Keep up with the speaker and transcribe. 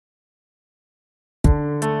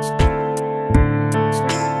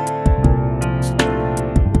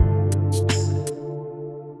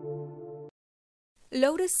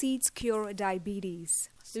Lotus seeds cure diabetes.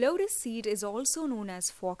 Lotus seed is also known as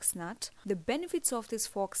foxnut. The benefits of these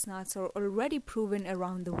foxnuts are already proven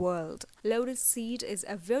around the world. Lotus seed is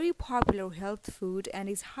a very popular health food and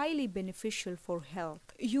is highly beneficial for health.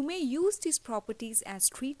 You may use these properties as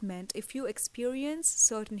treatment if you experience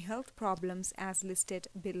certain health problems as listed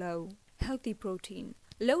below. Healthy protein.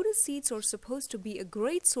 Lotus seeds are supposed to be a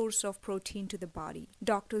great source of protein to the body.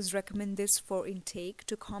 Doctors recommend this for intake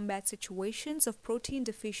to combat situations of protein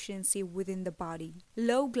deficiency within the body.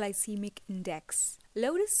 Low glycemic index.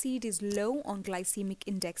 Lotus seed is low on glycemic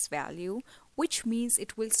index value, which means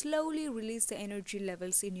it will slowly release the energy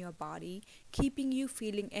levels in your body, keeping you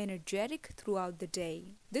feeling energetic throughout the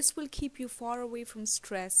day. This will keep you far away from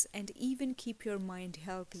stress and even keep your mind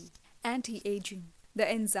healthy. Anti-aging. The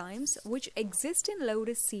enzymes which exist in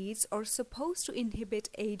lotus seeds are supposed to inhibit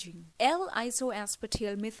aging.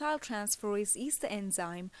 L-isoaspartyl methyltransferase is the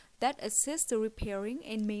enzyme that assists the repairing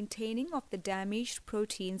and maintaining of the damaged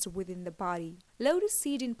proteins within the body. Lotus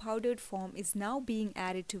seed in powdered form is now being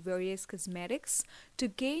added to various cosmetics to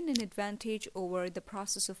gain an advantage over the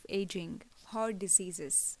process of aging. Heart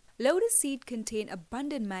diseases. Lotus seed contain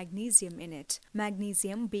abundant magnesium in it.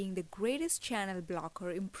 Magnesium, being the greatest channel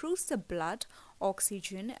blocker, improves the blood,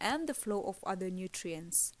 oxygen, and the flow of other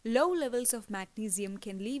nutrients. Low levels of magnesium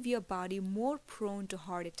can leave your body more prone to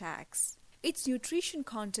heart attacks. Its nutrition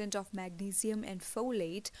content of magnesium and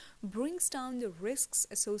folate brings down the risks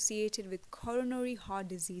associated with coronary heart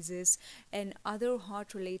diseases and other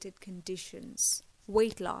heart-related conditions.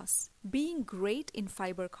 Weight loss. Being great in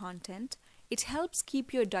fiber content, it helps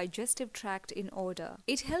keep your digestive tract in order.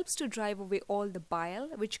 It helps to drive away all the bile,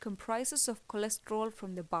 which comprises of cholesterol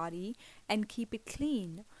from the body, and keep it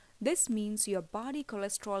clean. This means your body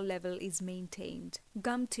cholesterol level is maintained.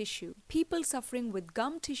 Gum tissue. People suffering with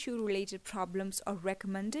gum tissue related problems are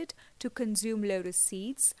recommended to consume lotus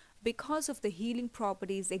seeds because of the healing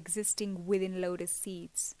properties existing within lotus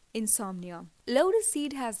seeds. Insomnia. Lotus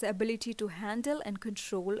seed has the ability to handle and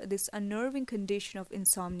control this unnerving condition of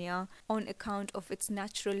insomnia on account of its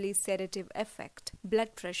naturally sedative effect.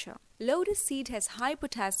 Blood pressure. Lotus seed has high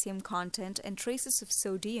potassium content and traces of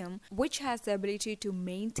sodium, which has the ability to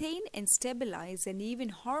maintain and stabilize and even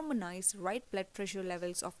harmonize right blood pressure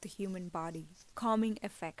levels of the human body. Calming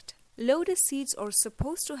effect. Lotus seeds are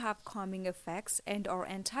supposed to have calming effects and are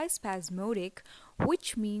antispasmodic,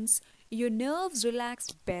 which means your nerves relax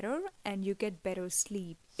better and you get better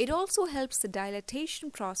sleep. It also helps the dilatation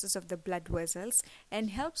process of the blood vessels and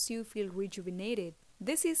helps you feel rejuvenated.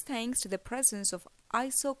 This is thanks to the presence of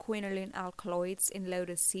isoquinoline alkaloids in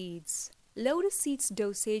lotus seeds. Lotus seeds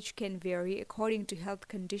dosage can vary according to health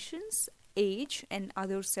conditions, age, and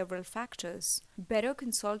other several factors. Better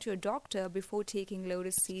consult your doctor before taking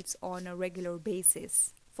lotus seeds on a regular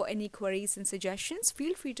basis. For any queries and suggestions,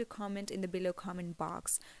 feel free to comment in the below comment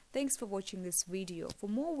box. Thanks for watching this video. For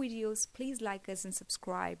more videos, please like us and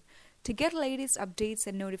subscribe. To get latest updates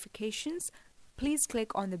and notifications, please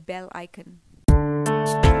click on the bell icon.